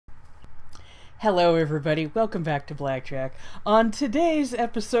Hello everybody, welcome back to Blackjack. On today's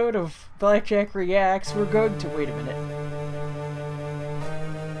episode of Blackjack Reacts, we're going to... wait a minute.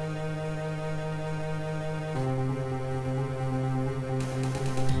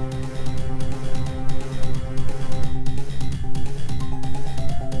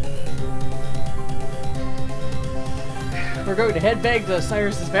 We're going to headbang to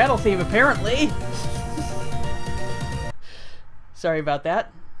Cyrus's battle theme, apparently! Sorry about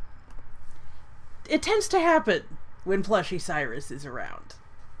that. It tends to happen when Plushy Cyrus is around.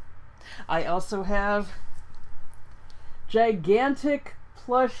 I also have gigantic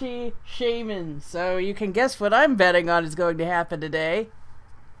Plushy Shaman, so you can guess what I'm betting on is going to happen today.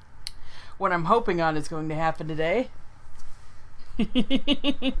 What I'm hoping on is going to happen today.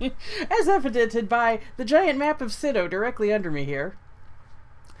 As evidented by the giant map of Sinnoh directly under me here.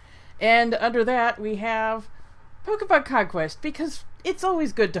 And under that we have Pokemon Conquest, because it's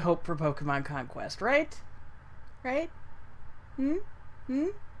always good to hope for Pokemon Conquest, right? Right? And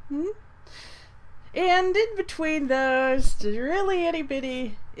in between those, really itty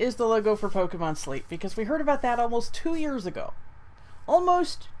bitty, is the logo for Pokemon Sleep, because we heard about that almost 2 years ago.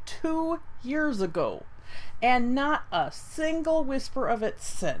 Almost 2 years ago. And not a single whisper of it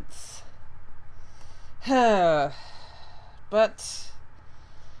since. But,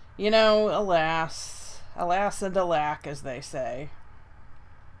 you know, alas. Alas and alack, as they say.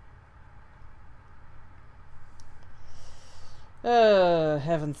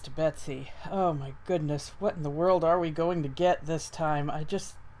 Heavens to Betsy. Oh my goodness, what in the world are we going to get this time? Well,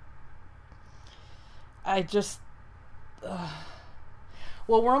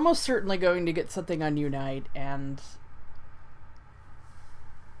 we're almost certainly going to get something on Unite, and...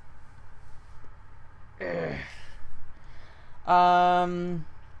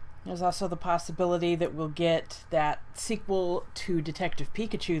 there's also the possibility that we'll get that sequel to Detective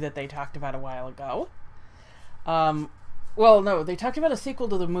Pikachu that they talked about a while ago. Well, no, they talked about a sequel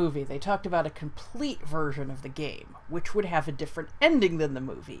to the movie. They talked about a complete version of the game, which would have a different ending than the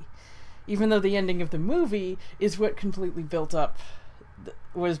movie. Even though the ending of the movie is what completely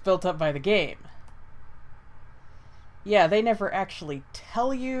was built up by the game. Yeah, they never actually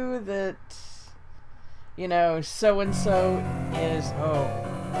tell you that, you know, so-and-so is... oh.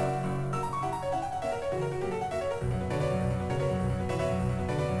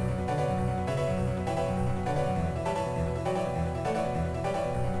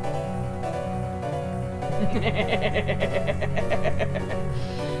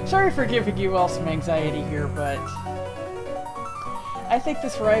 Sorry for giving you all some anxiety here, but I think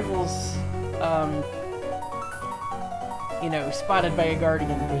this rivals, you know, Spotted by a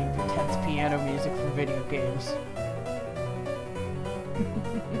Guardian being intense piano music for video games.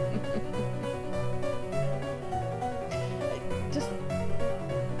 Just...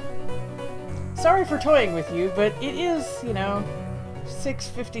 sorry for toying with you, but it is, you know,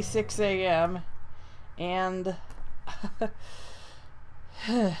 6:56 a.m. and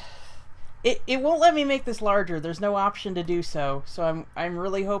it won't let me make this larger. There's no option to do so. So I'm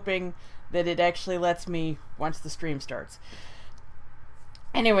really hoping that it actually lets me once the stream starts.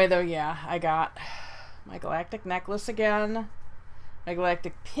 Anyway, though, yeah, I got my Galactic necklace again, my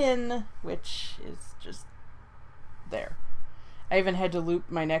Galactic pin, which is just there. I even had to loop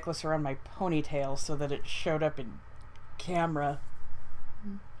my necklace around my ponytail so that it showed up in camera.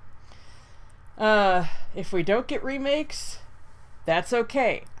 If we don't get remakes, that's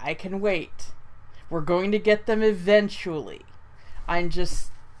okay. I can wait. We're going to get them eventually. I'm just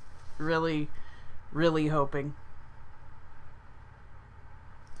really, really hoping.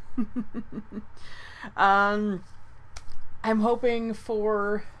 I'm hoping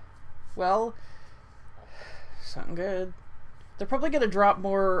for, well, something good. They're probably going to drop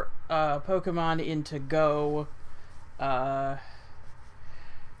more Pokemon into Go.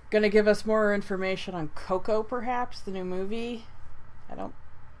 Gonna give us more information on Coco, perhaps, the new movie.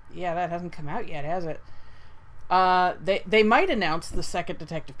 Yeah, that hasn't come out yet, has it? They might announce the second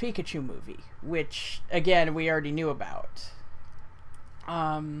Detective Pikachu movie, which, again, we already knew about.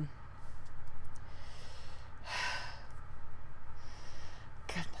 Goodness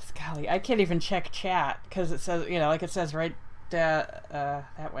golly, I can't even check chat, because it says, you know, like it says right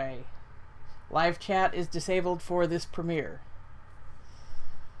that way. Live chat is disabled for this premiere.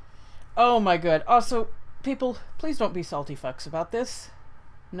 Oh my god. Also, people, please don't be salty fucks about this.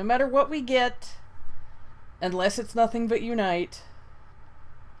 No matter what we get, unless it's nothing but Unite,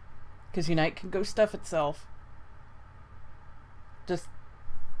 because Unite can go stuff itself. Just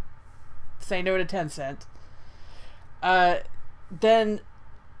say no to Tencent. Then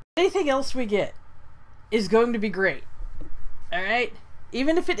anything else we get is going to be great. Alright?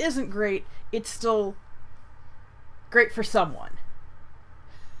 Even if it isn't great, it's still great for someone.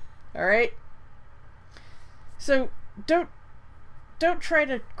 Alright? So, don't try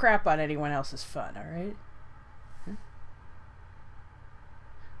to crap on anyone else's fun, alright? Huh?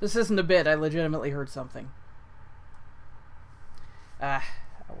 This isn't a bit, I legitimately heard something. Oh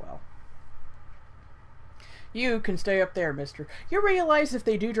well. You can stay up there, mister. You realize if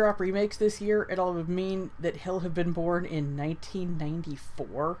they do drop remakes this year, it'll mean that he'll have been born in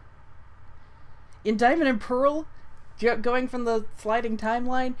 1994? In Diamond and Pearl, going from the sliding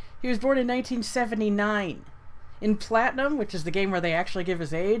timeline, he was born in 1979. In Platinum, which is the game where they actually give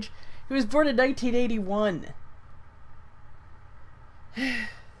his age, he was born in 1981. This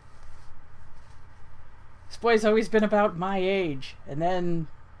boy's always been about my age. And then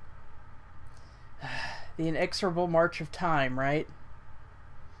the inexorable march of time, right?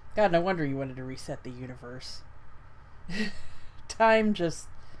 God, no wonder you wanted to reset the universe. Time just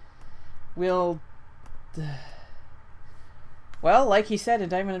will... Well, like he said in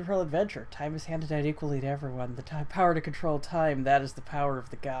Diamond and Pearl Adventure, time is handed out equally to everyone. The power to control time, that is the power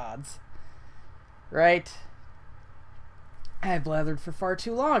of the gods. Right? I blathered for far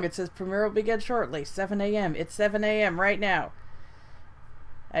too long. It says premiere will begin shortly. 7 a.m. It's 7 a.m. right now.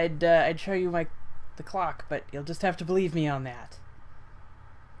 I'd show you the clock, but you'll just have to believe me on that.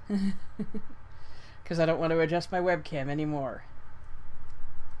 Because I don't want to adjust my webcam anymore.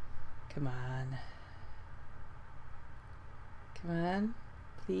 Come on. Come on,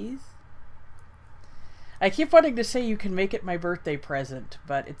 please. I keep wanting to say you can make it my birthday present,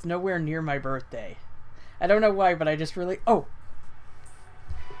 but it's nowhere near my birthday. I don't know why, but I just really... Oh!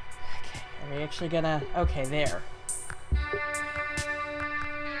 Okay, are we actually gonna... Okay, there.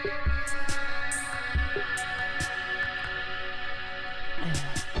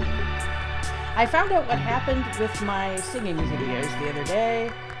 I found out what happened with my singing videos the other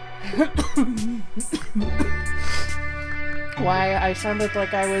day. Why I sounded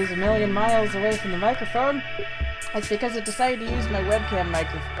like I was a million miles away from the microphone. It's because it decided to use my webcam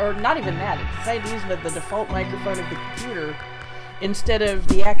microphone, or not even that, it decided to use the default microphone of the computer instead of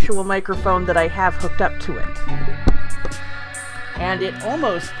the actual microphone that I have hooked up to it. And it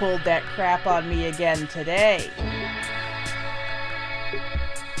almost pulled that crap on me again today.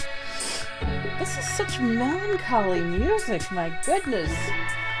 This is such melancholy music, my goodness.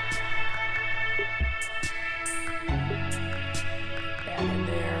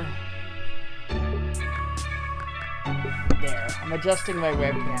 I'm adjusting my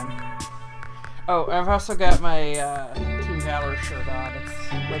webcam. Oh, I've also got my Team Valor shirt on. It's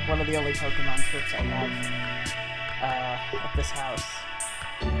like one of the only Pokemon shirts I have at this house.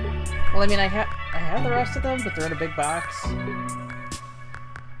 Well, I mean, I have the rest of them, but they're in a big box.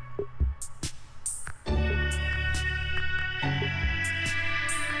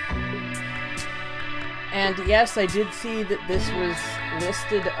 And yes, I did see that this was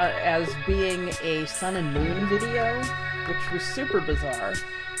listed as being a Sun and Moon video, which was super bizarre.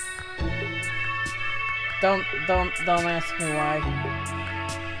 Don't ask me why.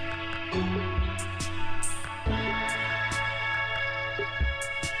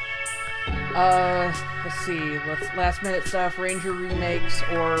 Let's see. Last minute stuff, Ranger remakes,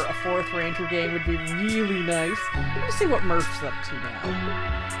 or a 4th Ranger game would be really nice. Let's see what Murph's up to now.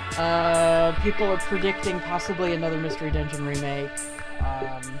 People are predicting possibly another Mystery Dungeon remake.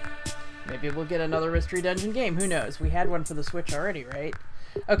 Maybe we'll get another Mystery Dungeon game. Who knows? We had one for the Switch already, right?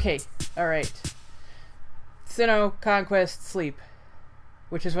 Okay, alright. Sinnoh, Conquest, Sleep.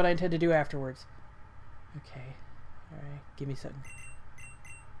 Which is what I intend to do afterwards. Okay. Alright, give me something.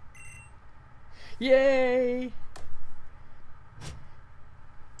 Yay!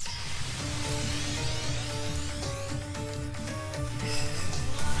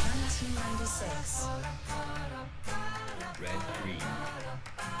 Red, green,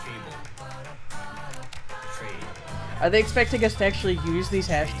 cable, trade. Are they expecting us to actually use these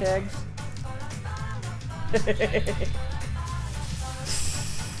hashtags?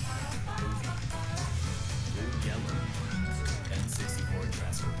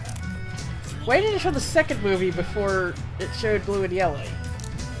 Why didn't it show the second movie before it showed blue and yellow?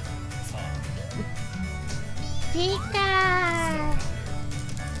 Pika!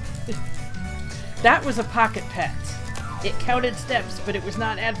 That was a pocket pet. It counted steps, but it was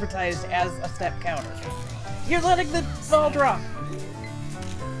not advertised as a step counter. You're letting the ball drop.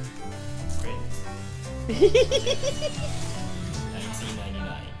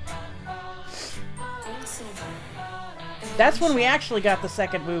 That's when we actually got the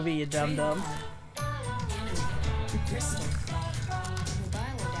second movie, you dum-dum.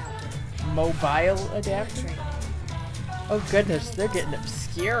 Mobile adapter? Oh goodness, they're getting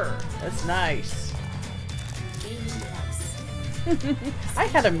obscure. That's nice. I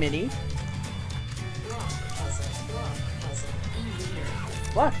had a mini.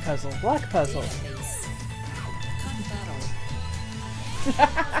 Block puzzle, block puzzle.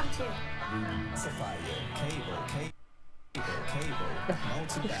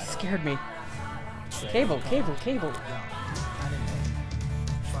 Scared me. Cable, cable, cable.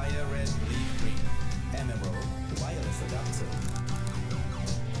 Fire red, leaf green, emerald, wireless adapter.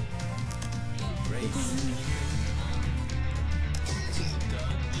 Race.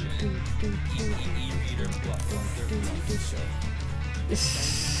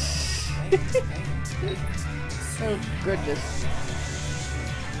 Oh goodness.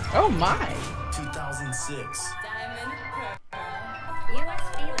 Oh my. 2006. Diamond Pearl. You are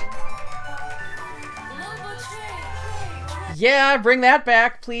feeling. Global trade. Yeah, bring that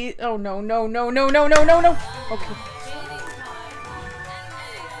back, please. Oh no, no, no, no, no, no, no, no. Okay.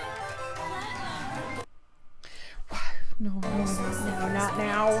 No, no, not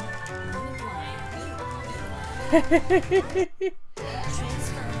now.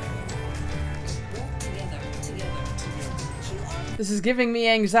 This is giving me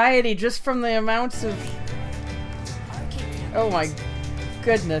anxiety just from the amounts of... Oh my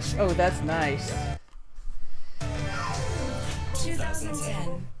goodness. Oh, that's nice.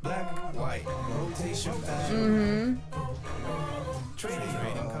 2010. Black, white, rotation pattern.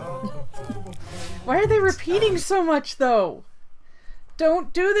 Trading card. Why are they repeating so much, though?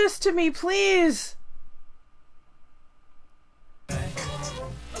 Don't do this to me, please!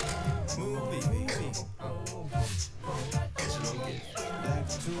 Movie. Black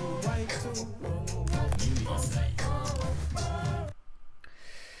to white to.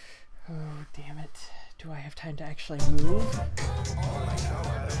 Oh, damn it. Do I have time to actually move?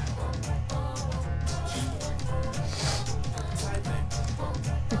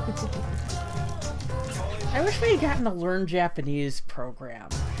 I wish we had gotten a learn Japanese program.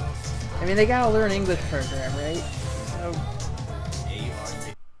 I mean, they got a learn English program, right?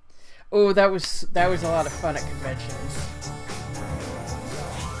 Oh, that was a lot of fun at conventions.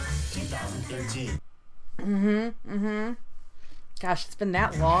 2013. Gosh, it's been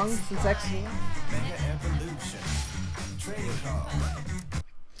that long since XP. Mega evolution. Trading card.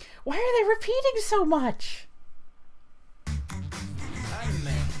 Why are they repeating so much?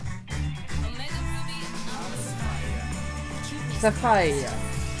 Anime. Sapphire.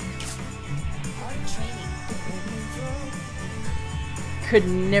 Could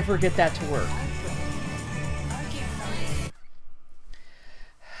never get that to work.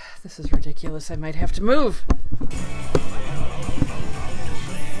 This is ridiculous. I might have to move.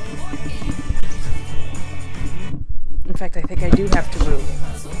 In fact, I think I do have to move.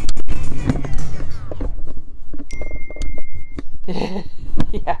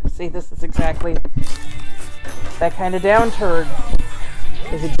 Yeah, see, this is exactly that kind of downturn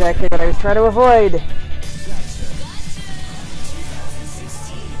is exactly what I was trying to avoid.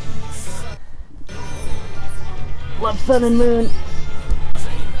 Love sun and moon.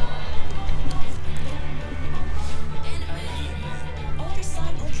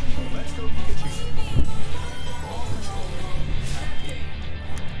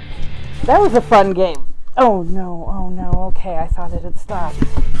 That was a fun game. Oh no, oh no, okay, I thought it had stopped.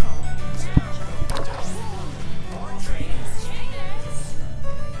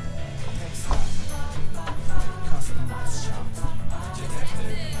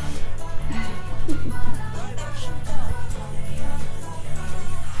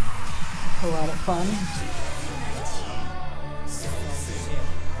 A lot of fun.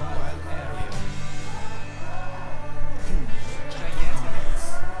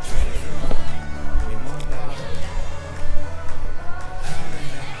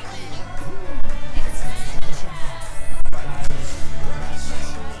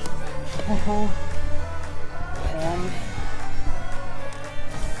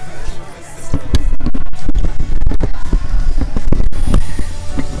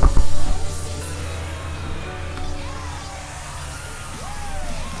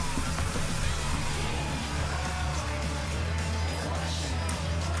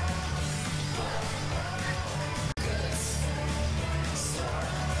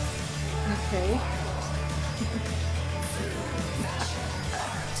 Okay.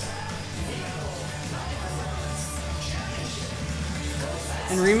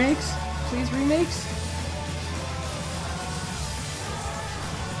 And remakes? Please, remakes?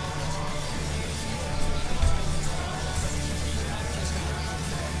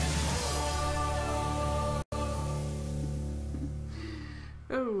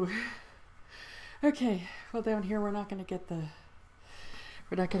 Oh. Okay, well down here we're not gonna get the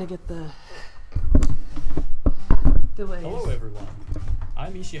delays. Hello everyone,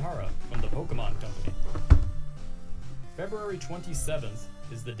 I'm Ishihara from the Pokemon Company. February 27th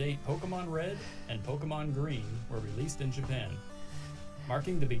is the date Pokemon Red and Pokemon Green were released in Japan,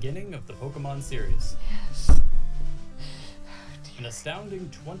 marking the beginning of the Pokemon series. Yes. An astounding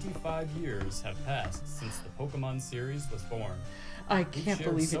 25 years have passed since the Pokemon series was born. I We've can't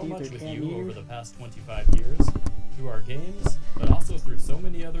shared believe so it either, much with can you over you? the past 25 years, through our games, but also through so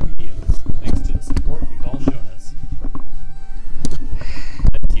many other mediums, thanks to the support you've all shown us.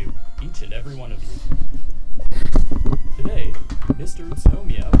 Thank you, each and every one of you. Today, Mr.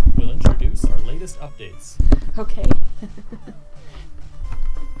 Utsunomiya will introduce our latest updates. Okay.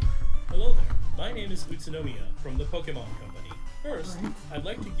 Hello there, my name is Utsunomiya from the Pokemon Company. First, I'd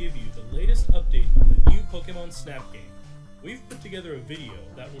like to give you the latest update on the new Pokemon Snap game. We've put together a video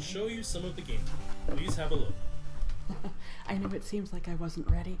that will show you some of the game. Please have a look. I know it seems like I wasn't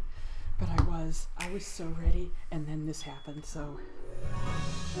ready, but I was. I was so ready, and then this happened, so...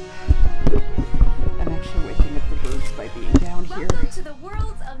 I'm actually waking up the birds by being down here. Welcome to the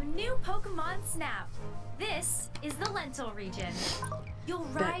world of new Pokemon Snap. This is the Lentil region. You'll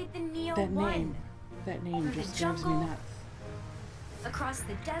ride the Neo That 1 name. That name Through the just drives me jungle. nuts. across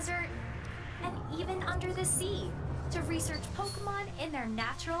the desert, and even under the sea to research Pokemon in their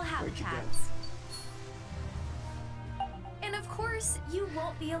natural Where'd you go? habitats. And of course, you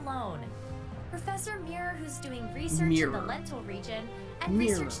won't be alone. Professor Mirror, who's doing research in Mirror. the Lentil region, and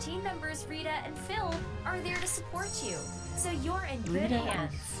Mirror. research team members Rita and Phil are there to support you, so you're in good Rita and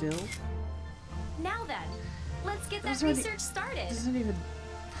hands. Phil? Now then, let's get Those that aren't- research started. This isn't even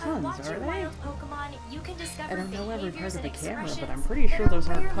By puns, watching are they? wild Pokemon, you can discover I don't know every part behaviors of and the camera, but expressions I'm pretty sure that those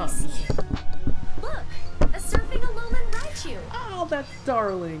are aren't rarely puns. seen. Look, a surfing Alolan Raichu. Oh, that's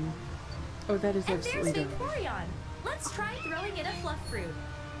darling. Oh, that is And there's absolutely darling. Vaporeon. Let's try throwing in a fluff fruit.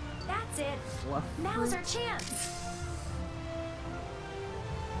 That's it. Fluff Now's fruit? our chance.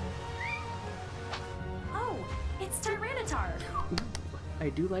 Oh, it's Tyranitar. I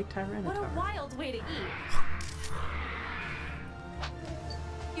do like What a Tyranitar. wild way to eat.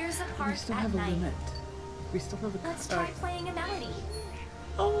 Here's a We part still at have a night. limit. We still have a... Let's try playing a melody.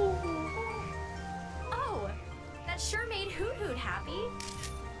 Oh! Oh, that sure made Hoot Hoot happy.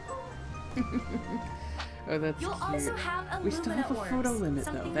 Oh, that's You'll cute. also have a We still have a Lumina photo orbs, limit,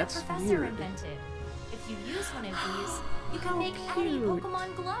 though. something That's the professor weird. invented. If you use one of these, you can How make any cute.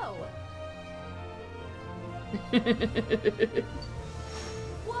 Pokemon glow.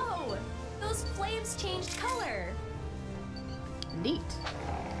 Whoa! Those flames changed color. Neat.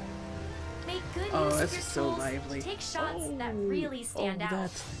 Make good Oh, use of that's your so tools lively. to take shots that Oh, really stand oh, out.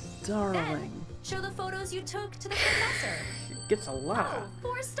 that's Then, darling. show the photos you took to the professor. It gets a lot Oh, of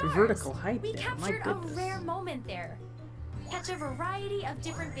 4 stars! vertical height We there. My captured a goodness. rare moment there. Catch a variety of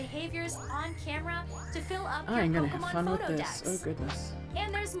different behaviors on camera to fill up your I'm gonna Pokemon have fun with photo this. decks. Oh, goodness.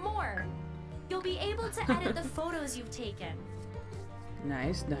 And there's more. You'll be able to edit the photos you've taken.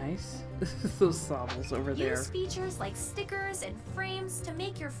 Nice, nice. Those sobbles over there. Use features like stickers and frames to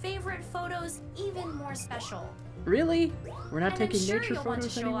make your favorite photos even more special. Really? We're not And I'm taking sure nature you'll want to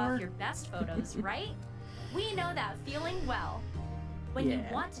photos show anymore? off your best photos, right? We know that feeling well. When you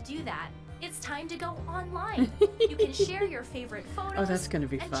Yeah. want to do that, it's time to go online. You can share your favorite photos Oh, that's gonna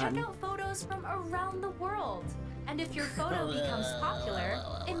be and fun. check out photos from around the world. And if your photo becomes popular,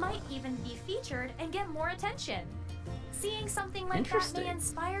 it might even be featured and get more attention. Seeing something like that Interesting. may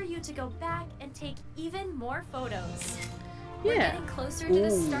inspire you to go back and take even more photos. We're Yeah. getting closer to the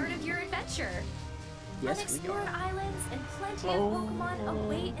Ooh. start of your adventure. Yes, we Unexplored are. islands and plenty Oh. of Pokemon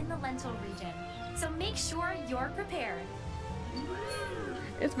await in the Lentil region. So make sure you're prepared.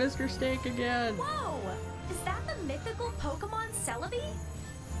 It's Mr. Steak again. Whoa! Is that the mythical Pokemon Celebi?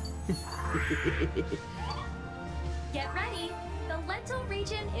 Get ready! The Lentil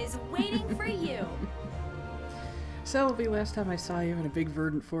region is waiting for you! Celebi, last time I saw you in a big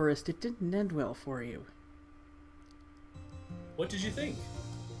verdant forest, it didn't end well for you. What did you think?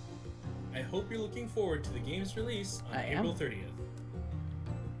 I hope you're looking forward to the game's release on I am. April 30th.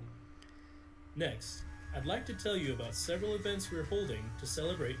 Next, I'd like to tell you about several events we're holding to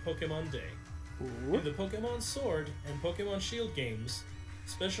celebrate Pokemon Day. Ooh. In the Pokemon Sword and Pokemon Shield games,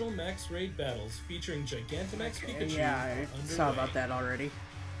 special max raid battles featuring Gigantamax Pikachu Yeah, are I underway. saw about that already.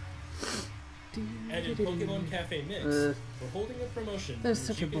 And in Pokemon Cafe Mix, Ugh. we're holding a promotion That's in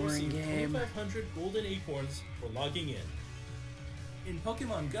which such you a can boring receive game. 2,500 golden acorns for logging in. In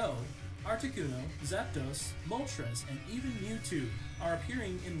Pokemon Go, Articuno, Zapdos, Moltres, and even Mewtwo are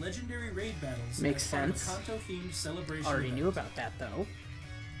appearing in legendary raid battles Makes as part of sense. a Kanto-themed celebration Already event. knew about that, though.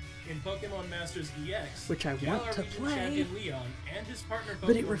 In Pokemon Masters EX, Which I want Galar to Region play, champion Leon and his partner Pokemon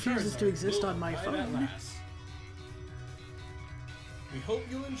but it refuses to Charizard exist will on my arrive phone. at last. We hope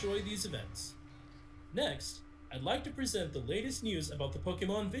you'll enjoy these events. Next, I'd like to present the latest news about the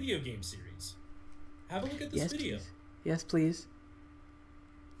Pokemon video game series. Have a look at this Yes, video. please. Yes, please.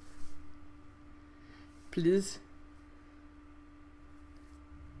 Please.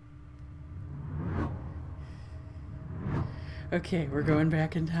 Okay, we're going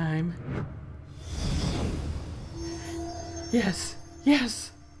back in time. Yes,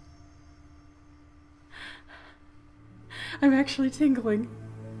 yes! I'm actually tingling.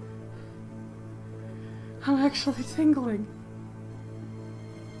 I'm actually tingling.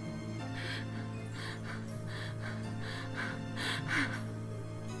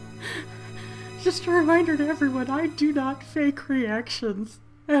 Just a reminder to everyone, I do not fake reactions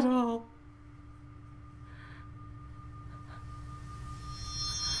at all.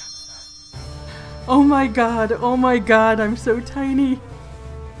 Oh my god, I'm so tiny.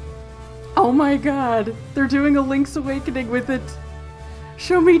 Oh my god, they're doing a Link's Awakening with it.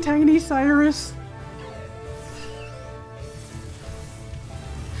 Show me tiny Cyrus.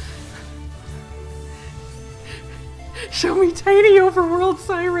 Show me tiny overworld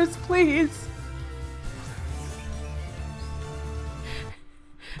Cyrus, please.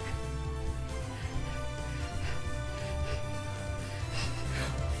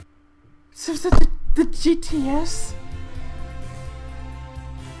 So is that the GTS?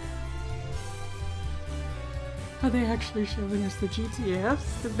 Are they actually showing us the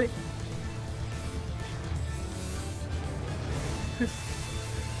GTS? Did they...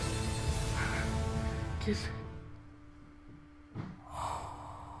 Give...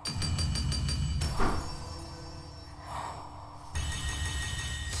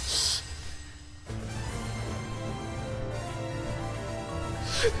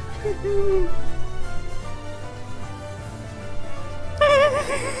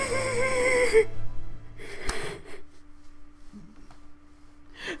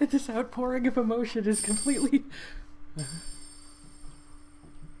 This outpouring of emotion is completely...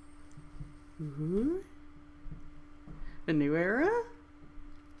 Ooh. A new era?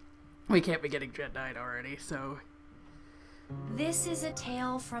 We can't be getting Gen 9 already, so... This is a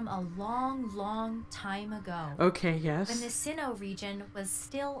tale from a long, long time ago. Okay, When the yes. Sinnoh region was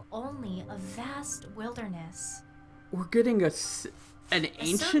still only a vast wilderness. We're getting an A certain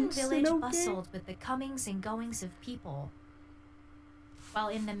ancient village Sinnoh game? bustled with the comings and goings of people. While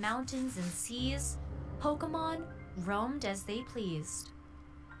in the mountains and seas, Pokemon roamed as they pleased.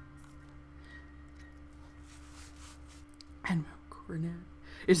 And Cornet.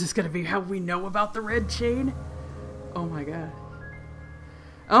 Is this gonna be how we know about the red chain? Oh my god.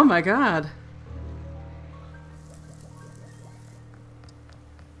 Oh my god.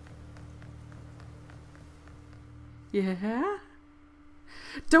 Yeah?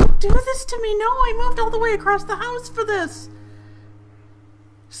 Don't do this to me! No, I moved all the way across the house for this!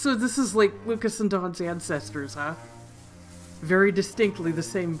 So this is like Lucas and Dawn's ancestors, huh? Very distinctly the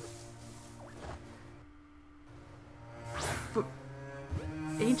same. But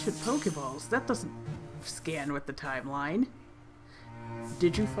ancient Pokeballs, that doesn't scan with the timeline.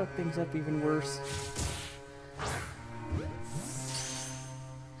 Did you fuck things up even worse?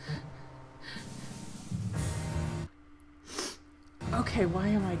 Okay, why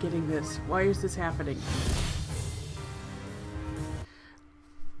am I getting this? Why is this happening?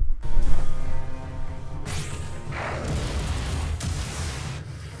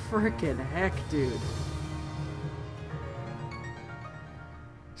 Frickin' heck, dude.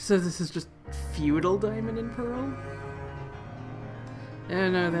 So this is just feudal Diamond and Pearl?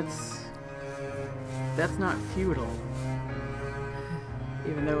 No, that's not feudal.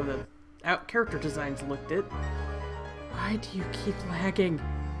 Even though the character designs looked it. Why do you keep lagging?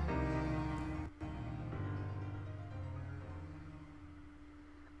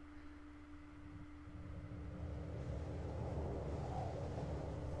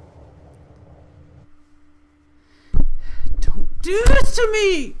 Don't do this to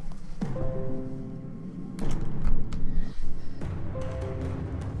me!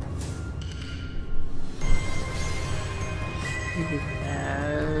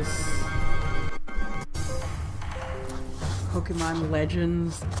 Yes. Pokemon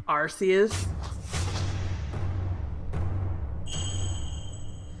Legends Arceus.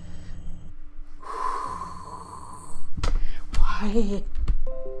 Why?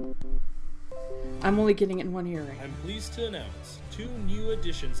 I'm only getting it in one earring. I'm pleased to announce 2 new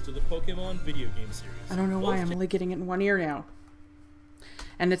additions to the Pokemon video game series. I don't know why Both I'm only getting it in one ear now.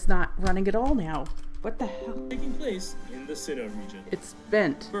 And it's not running at all now. What the hell? taking place in the Sinnoh region. It's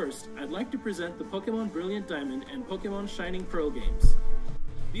bent. First, I'd like to present the Pokemon Brilliant Diamond and Pokemon Shining Pearl games.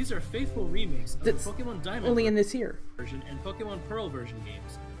 These are faithful remakes of That's the Pokemon Diamond only in this year. version and Pokemon Pearl version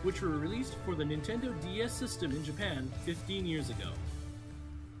games, which were released for the Nintendo DS system in Japan 15 years ago.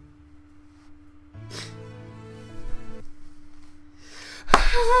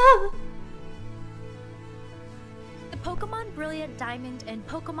 The Pokemon Brilliant Diamond and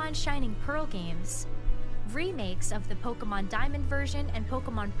Pokemon Shining Pearl games, remakes of the Pokemon Diamond version and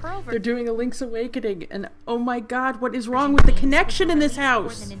Pokemon Pearl They're version. doing a Link's Awakening, and oh my god, what is wrong with the connection in this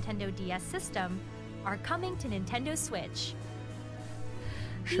house? For the Nintendo DS system, are coming to Nintendo Switch.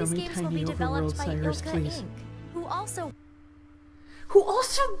 Show These me games will Tiny be developed Overworld by Cyrus, Ilka please. Inc., who also Who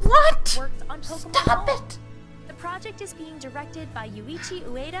also what? worked on Pokemon Stop Home. it! The project is being directed by Yuichi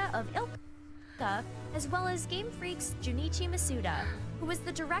Ueda of Ilka, as well as Game Freak's Junichi Masuda, who was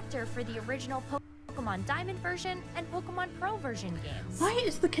the director for the original Pokemon Diamond version and Pokemon Pearl version games. Why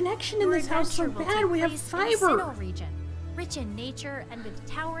is the connection in Your this house so adventure will bad? take We have place in the fiber. Sinnoh region, rich in nature and with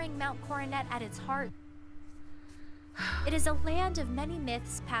towering Mount Coronet at its heart. It is a land of many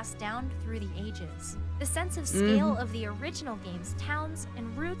myths passed down through the ages. The sense of scale of the original game's towns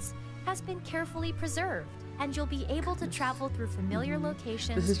and routes has been carefully preserved, and you'll be able to travel through familiar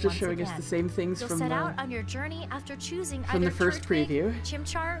locations. This is just once showing again. us the same things You'll from set the... out on your journey after choosing from either the first Turtwig, preview.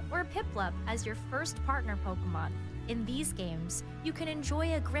 Chimchar, or Piplup as your first partner Pokemon. In these games, you can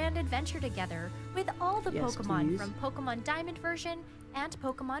enjoy a grand adventure together with all the Yes, Pokemon please. from Pokemon Diamond version and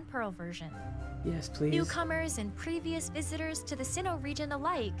Pokemon Pearl version. Yes, please. Newcomers and previous visitors to the Sinnoh region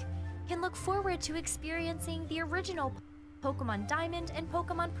alike can look forward to experiencing the original Pokemon Diamond and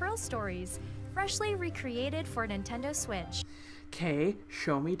Pokemon Pearl stories, freshly recreated for Nintendo Switch. Okay,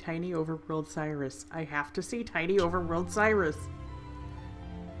 show me Tiny Overworld Cyrus. I have to see Tiny Overworld Cyrus.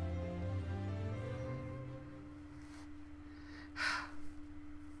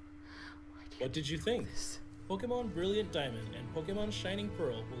 What did you think? Pokemon Brilliant Diamond and Pokemon Shining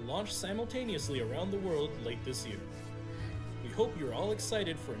Pearl will launch simultaneously around the world late this year. We hope you're all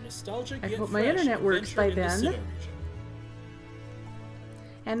excited for a nostalgic I yet hope my fresh internet works adventure by in the then. Sinnoh region.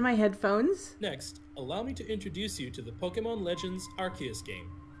 And my headphones. Next, allow me to introduce you to the Pokemon Legends Arceus game.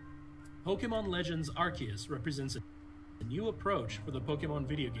 Pokemon Legends Arceus represents a new approach for the Pokemon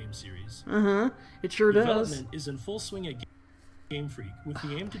video game series. It sure does. Development is in full swing at Game Freak, with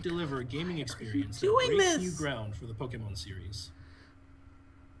the aim to deliver a gaming experience that doing breaks this? new ground for the Pokemon series.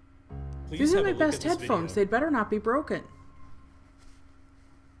 Please These are have my a look best at this headphones. video. They'd better not be broken.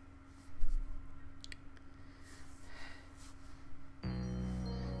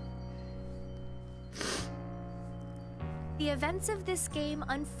 The events of this game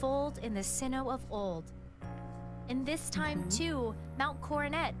unfold in the Sinnoh of old. In this time, too, Mount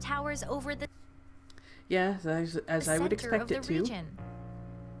Coronet towers over the Yeah, as I would center expect of it the to. region.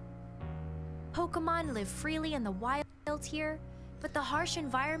 Pokemon live freely in the wild here, but the harsh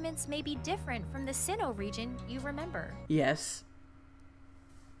environments may be different from the Sinnoh region you remember. Yes.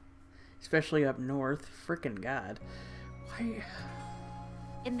 Especially up north. Frickin' God. Why?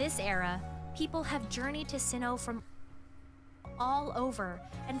 In this era, people have journeyed to Sinnoh from all over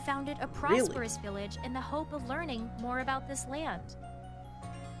and founded a prosperous village in the hope of learning more about this land.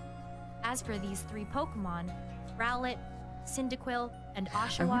 As for these three Pokemon, Rowlet, Cyndaquil, and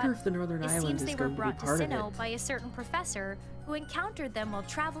I wonder Oshawott, if the Northern it Island seems is they were going to be brought to part of Sinnoh it. by a certain professor who encountered them while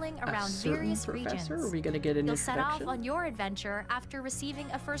traveling A around certain various professor? regions. Are we going to get an You'll set introduction? off on your adventure after receiving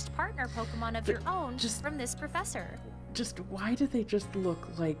a first partner Pokemon of your own from this professor. Just why do they just look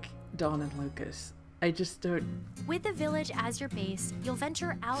like Dawn and Lucas? I just don't. With the village as your base, you'll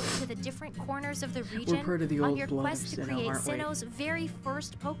venture out to the different corners of the region part of the on old your blood of quest to Sinnoh, create aren't we? Sinnoh's very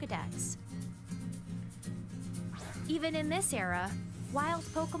first Pokedex. Even in this era, wild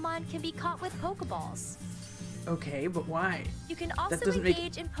Pokemon can be caught with Pokeballs. Okay, but why? You can also doesn't make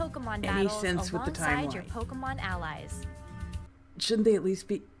engage in Pokemon any battles sense with the alongside your timeline. Pokemon allies. Shouldn't they at least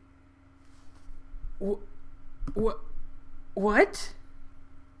be? What? What?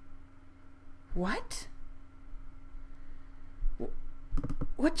 What?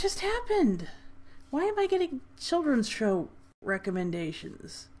 What just happened? Why am I getting children's show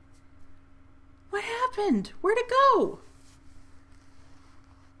recommendations? What happened? Where'd it go?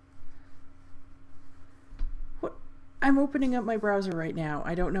 What? I'm opening up my browser right now.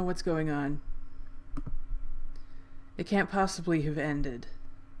 I don't know what's going on. It can't possibly have ended.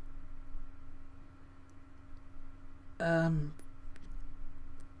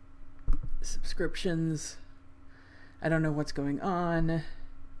 Subscriptions. I don't know what's going on.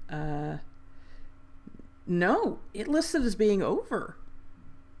 No, it listed as being over.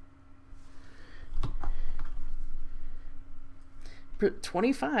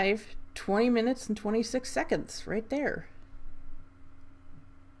 25, 20 minutes and 26 seconds right there.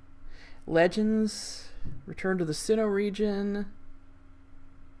 Legends, return to the Sinnoh region.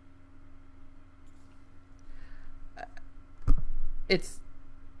 It's...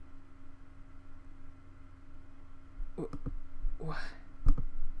 What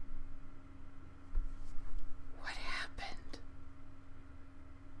happened?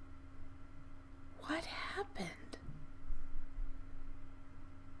 What happened?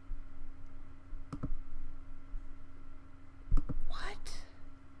 What?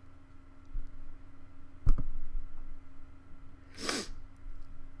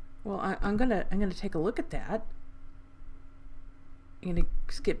 Well, I'm gonna take a look at that. I'm gonna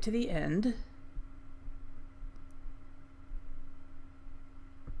skip to the end.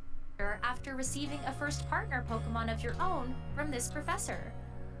 After receiving a first partner Pokemon of your own from this professor.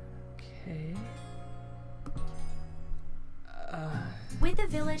 Okay. With the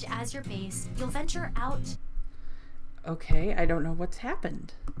village as your base, you'll venture out. Okay, I don't know what's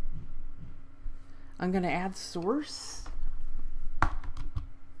happened. I'm gonna add source.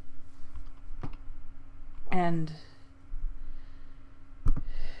 And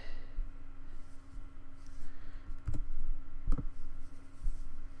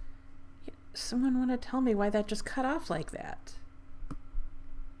someone want to tell me why that just cut off like that?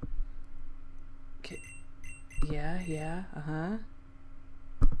 Okay. Yeah,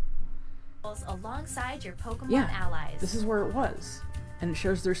 Alongside your Pokemon Yeah, allies. this is where it was. And it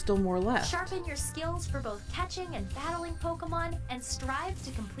shows there's still more left. Sharpen your skills for both catching and battling Pokemon, and strive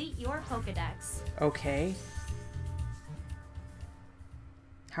to complete your Pokedex. Okay.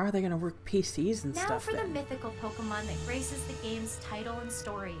 How are they going to work PCs and Now stuff for the then? mythical Pokemon that graces the game's title and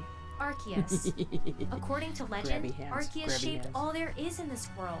story, Arceus. According to legend, Grabby hands, Arceus grabby shaped hands. all there is in this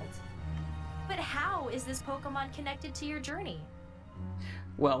world. But how is this Pokemon connected to your journey?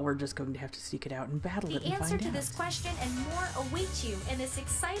 Well, we're just going to have to seek it out and battle The it and answer find to out. this question and more await you in this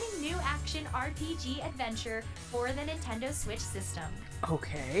exciting new action RPG adventure for the Nintendo Switch system.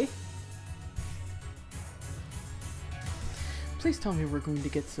 Okay. Please tell me we're going to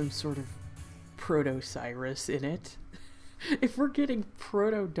get some sort of Proto-Cyrus in it. If we're getting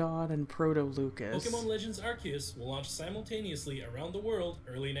Proto-Dawn and Proto-Lucas. Pokemon Legends Arceus will launch simultaneously around the world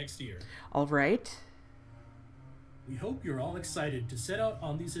early next year. Alright. We hope you're all excited to set out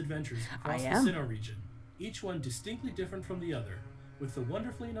on these adventures across I the am. Sinnoh region, each one distinctly different from the other, with the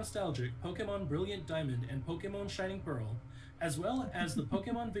wonderfully nostalgic Pokemon Brilliant Diamond and Pokemon Shining Pearl, as well as the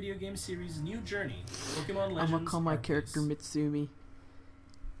Pokemon video game series' new journey, Pokemon Legends I'm gonna call my Arceus. character Mitsumi.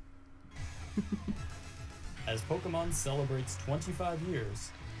 As Pokemon celebrates 25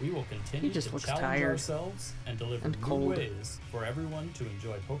 years, we will continue He just to looks challenge tired ourselves and deliver and new cold. ways for everyone to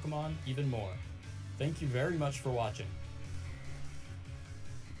enjoy Pokemon even more. Thank you very much for watching.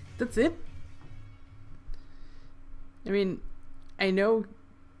 That's it? I mean, I know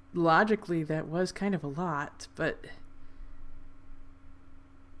logically that was kind of a lot, but...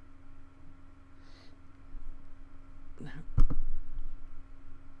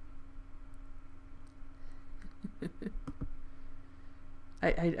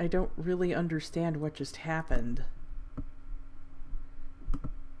 I don't really understand what just happened.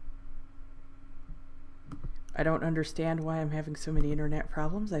 I don't understand why I'm having so many internet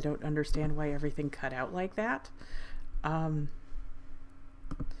problems. I don't understand why everything cut out like that.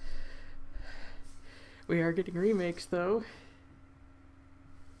 We are getting remakes though.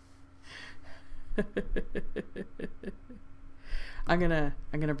 I'm gonna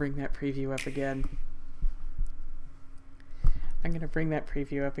bring that preview up again. I'm gonna bring that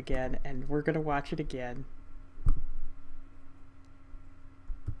preview up again and we're gonna watch it again.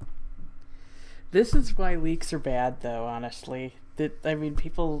 This is why leaks are bad, though, honestly. I mean,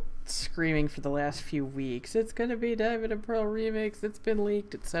 people screaming for the last few weeks, it's going to be Diamond and Pearl Remix, it's been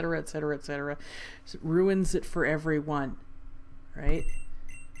leaked, etc., etc., etc. It ruins it for everyone, right?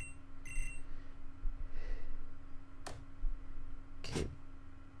 Okay,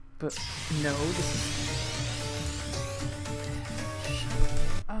 but no, this is... Shut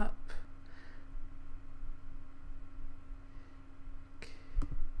up. Okay.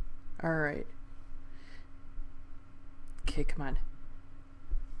 Alright. Okay, come on.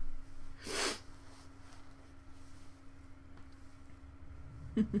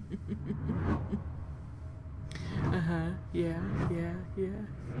 Yeah.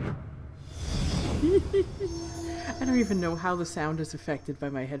 I don't even know how the sound is affected by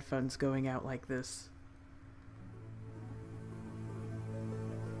my headphones going out like this.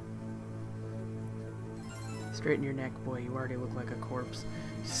 Straighten your neck, boy. You already look like a corpse.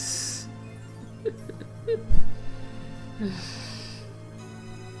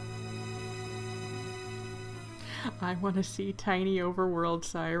 I want to see tiny overworld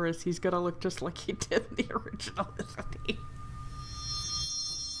Cyrus. He's gonna look just like he did in the original, isn't he?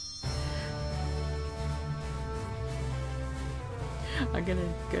 I'm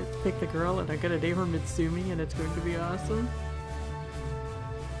gonna pick the girl and I'm gonna name her Mitsumi and it's going to be awesome.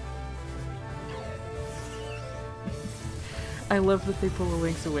 I love that they pull a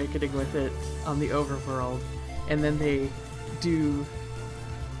Link's Awakening with it on the overworld, and then they do,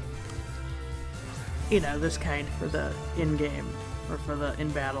 you know, this kind for the in-game, or for the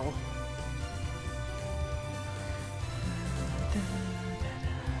in-battle.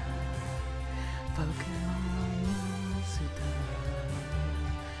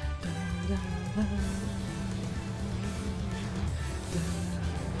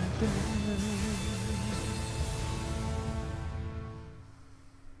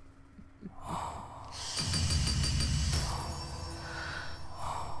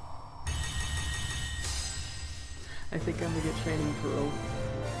 I think I'm gonna get Shining Pearl.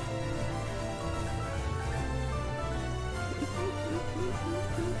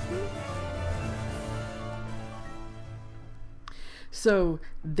 So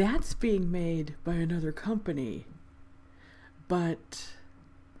that's being made by another company, but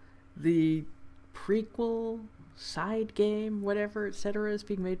the prequel, side game, whatever, etc., is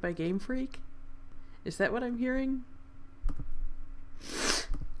being made by Game Freak? Is that what I'm hearing?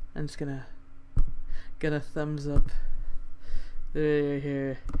 I'm just gonna thumbs up.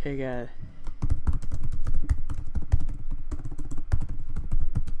 Here, hey God.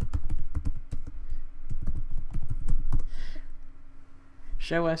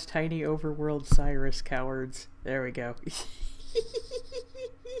 Show us tiny overworld Cyrus, cowards. There we go.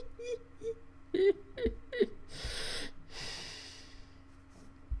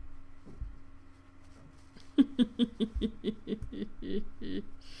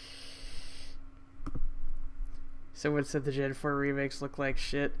 Someone said the Gen 4 remakes look like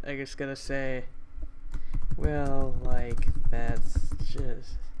shit. I just gotta say, well, like, that's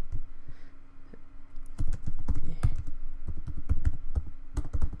just...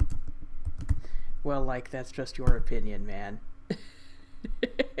 Well, like, that's just your opinion, man.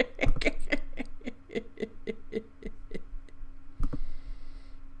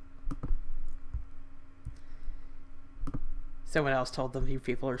 Someone else told them you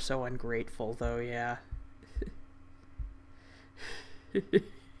people are so ungrateful, though, yeah.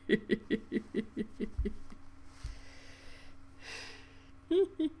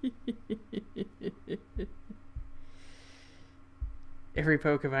 Every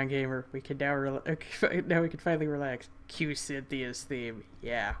Pokemon gamer, we can now now we can finally relax. Cue Cynthia's theme.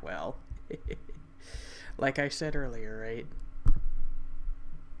 Yeah, well, like I said earlier, right?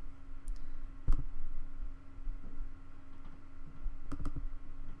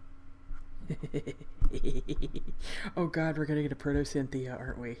 Oh God, we're gonna get a Proto Cynthia,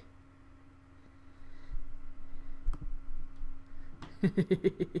 aren't we?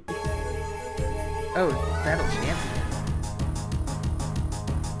 Oh, Battle Champion.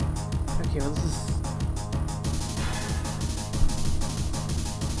 Okay, well this is...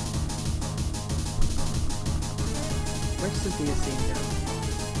 Where's Cynthia's theme go?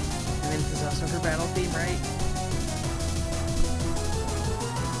 I mean, this is also her battle theme, right?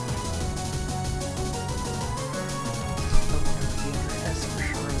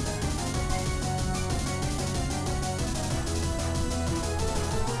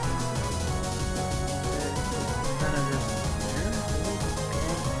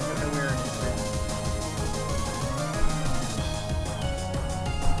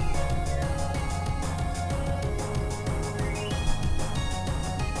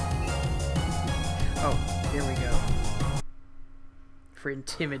 For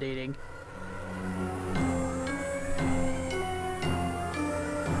intimidating.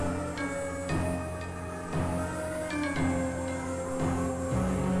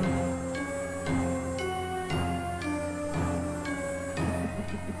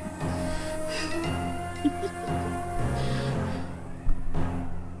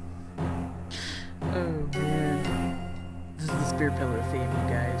 Oh man. This is the Spear Pillar theme, you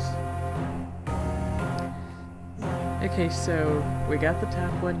guys. Okay, so we got the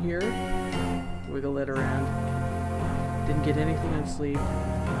top one here. Wiggle it around. Didn't get anything on Sleep.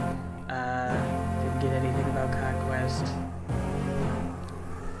 Didn't get anything about Conquest.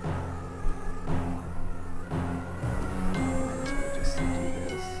 Just do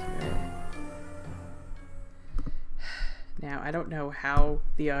this, right? Now, I don't know how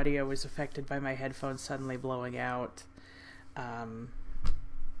the audio was affected by my headphones suddenly blowing out.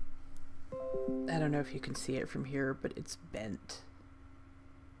 I don't know if you can see it from here, but it's bent.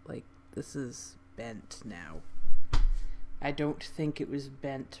 Like, this is bent now. I don't think it was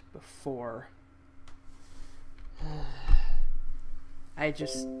bent before. I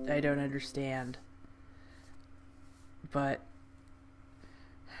don't understand. But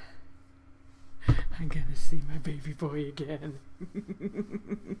I'm gonna see my baby boy again.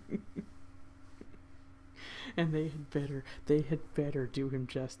 And they had better do him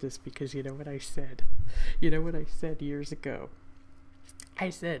justice, because you know what I said? You know what I said years ago?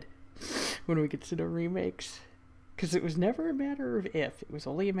 I said, when we get to the remakes, because it was never a matter of if, it was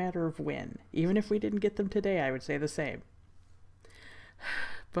only a matter of when. Even if we didn't get them today, I would say the same.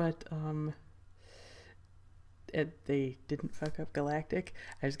 But, and they didn't fuck up Galactic.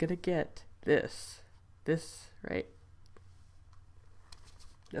 I was gonna get this, right?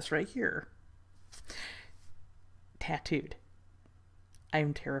 This right here. Tattooed.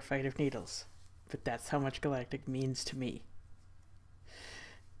 I'm terrified of needles, but that's how much Galactic means to me.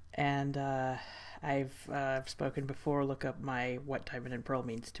 And I've spoken before. Look up my "What Diamond and Pearl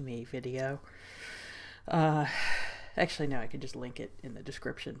Means to Me" video. Actually, no, I could just link it in the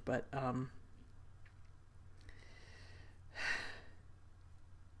description. But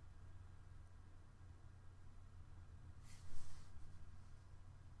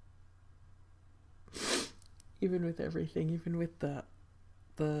even with everything, even with the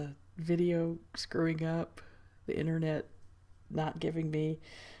video screwing up, the internet not giving me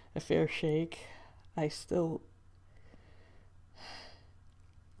a fair shake, I still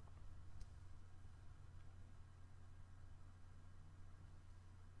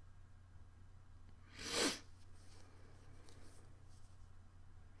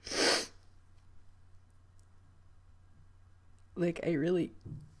I really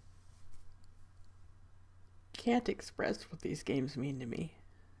can't express what these games mean to me.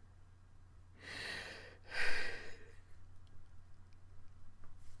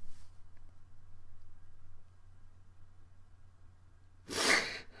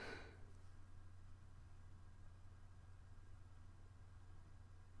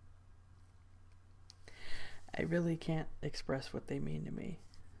 I really can't express what they mean to me.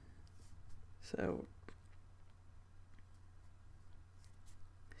 So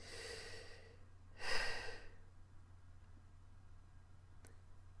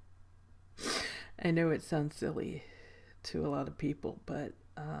I know it sounds silly to a lot of people, but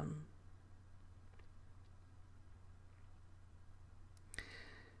I've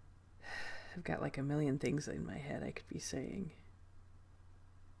got like a million things in my head I could be saying.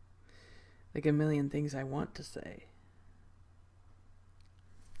 Like a million things I want to say.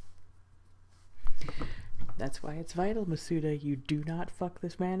 That's why it's vital, Masuda, you do not fuck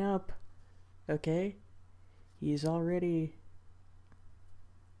this man up. Okay? He's already...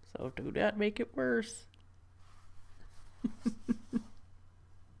 So do not make it worse.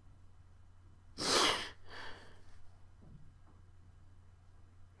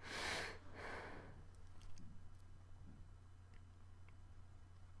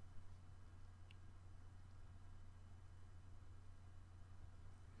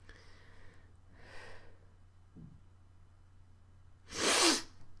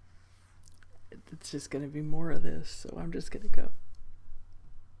 It's just gonna be more of this, so I'm just gonna go.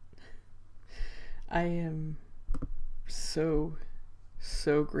 I am so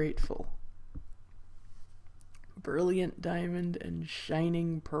grateful. Brilliant Diamond and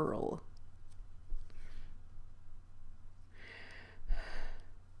Shining Pearl.